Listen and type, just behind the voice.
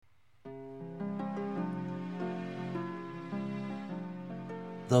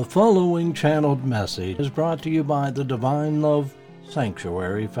The following channeled message is brought to you by the Divine Love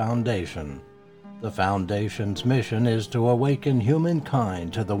Sanctuary Foundation. The Foundation's mission is to awaken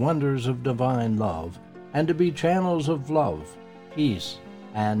humankind to the wonders of divine love and to be channels of love, peace,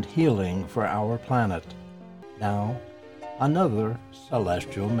 and healing for our planet. Now, another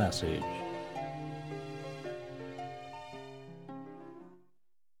celestial message.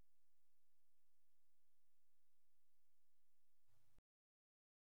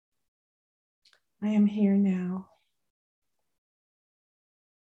 I am here now.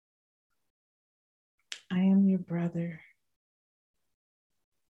 I am your brother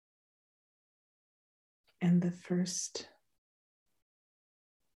and the first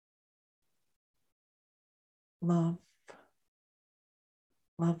lover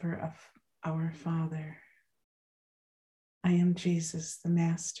of our Father. I am Jesus, the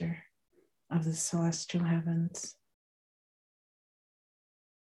Master of the celestial heavens.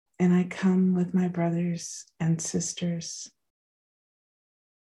 And I come with my brothers and sisters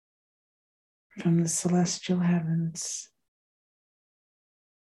from the celestial heavens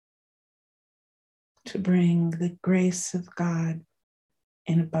to bring the grace of God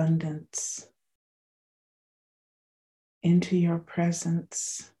in abundance into your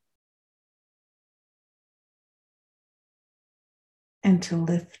presence and to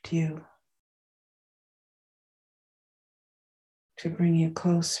lift you, to bring you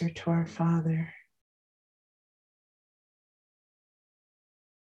closer to our Father.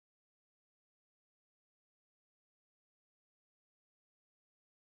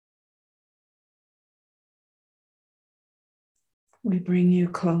 We bring you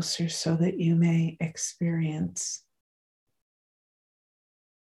closer so that you may experience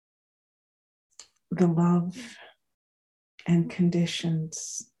the love and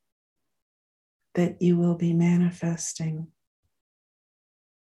conditions that you will be manifesting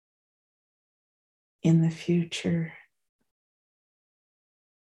in the future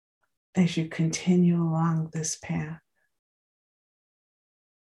as you continue along this path.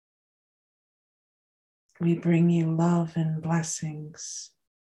 We bring you love and blessings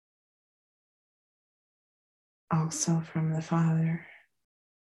also from the Father.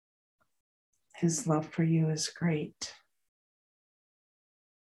 His love for you is great,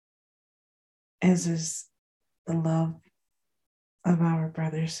 as is the love of our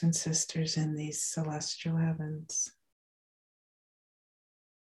brothers and sisters in these celestial heavens.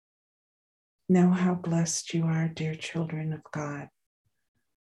 Know how blessed you are, dear children of God.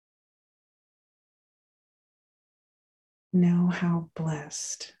 Know how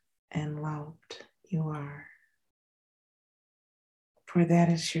blessed and loved you are. For that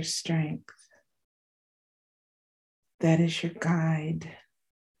is your strength. That is your guide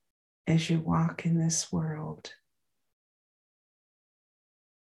as you walk in this world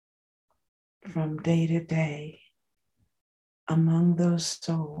from day to day among those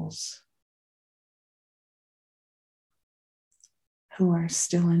souls who are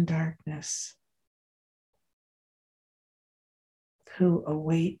still in darkness, who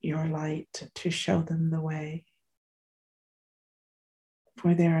await your light to show them the way.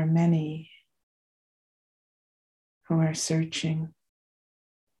 For there are many who are searching,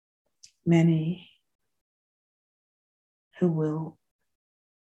 many who will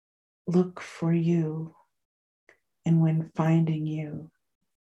look for you, and when finding you,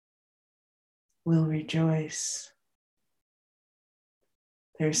 will rejoice.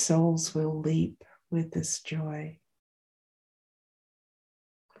 Their souls will leap with this joy,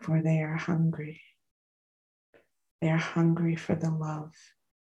 for they are hungry. They are hungry for the love,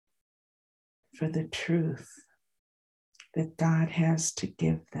 for the truth that God has to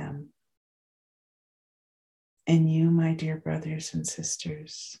give them. And you, my dear brothers and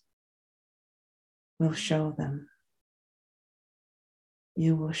sisters, will show them.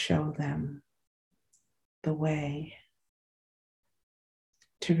 You will show them the way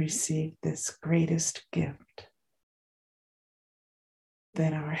to receive this greatest gift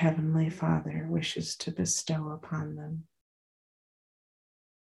that our Heavenly Father wishes to bestow upon them.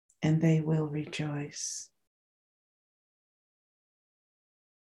 And they will rejoice.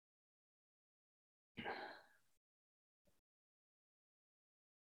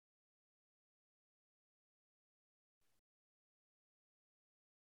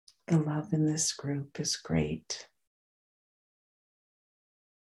 The love in this group is great.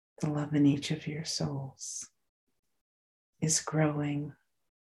 The love in each of your souls is growing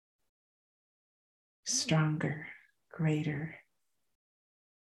stronger, greater.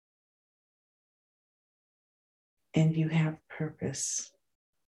 And you have purpose,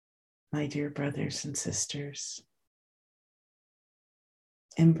 my dear brothers and sisters.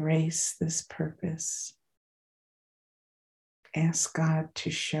 Embrace this purpose. Ask God to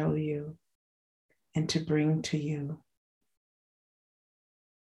show you and to bring to you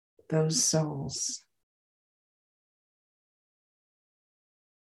those souls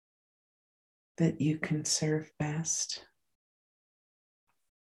that you can serve best,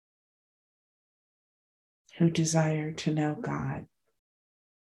 who desire to know God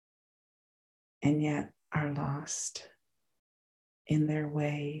and yet are lost in their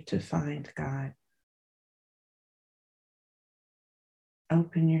way to find God.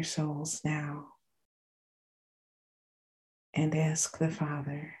 Open your souls now and ask the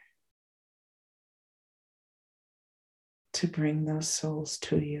Father to bring those souls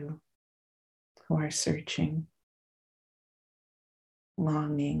to you who are searching,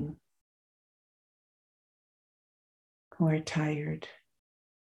 longing, who are tired,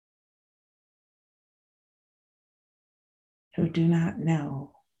 who do not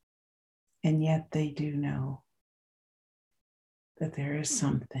know, and yet they do know that there is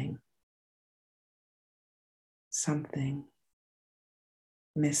something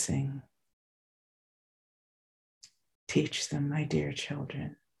missing. Teach them, my dear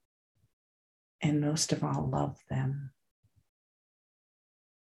children, and most of all, love them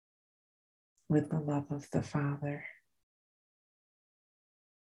with the love of the Father.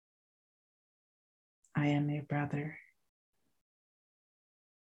 I am your brother.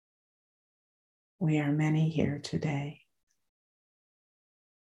 We are many here today.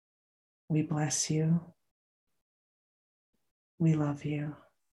 We bless you. We love you.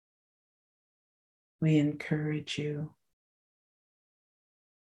 We encourage you.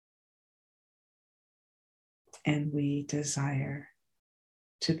 And we desire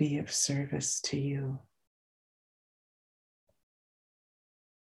to be of service to you.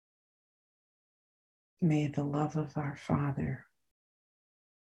 May the love of our Father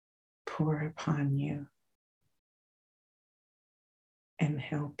pour upon you and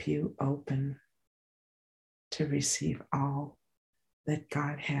help you open to receive all that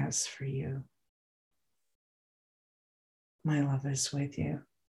God has for you. My love is with you.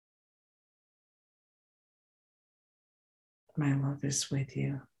 My love is with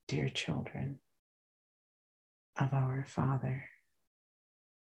you, dear children of our Father.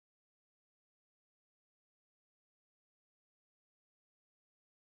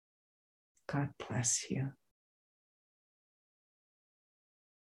 God bless you.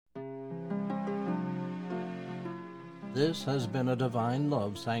 This has been a Divine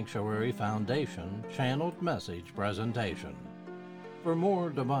Love Sanctuary Foundation channeled message presentation. For more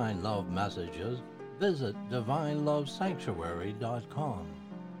Divine Love messages, visit divinelovesanctuary.com.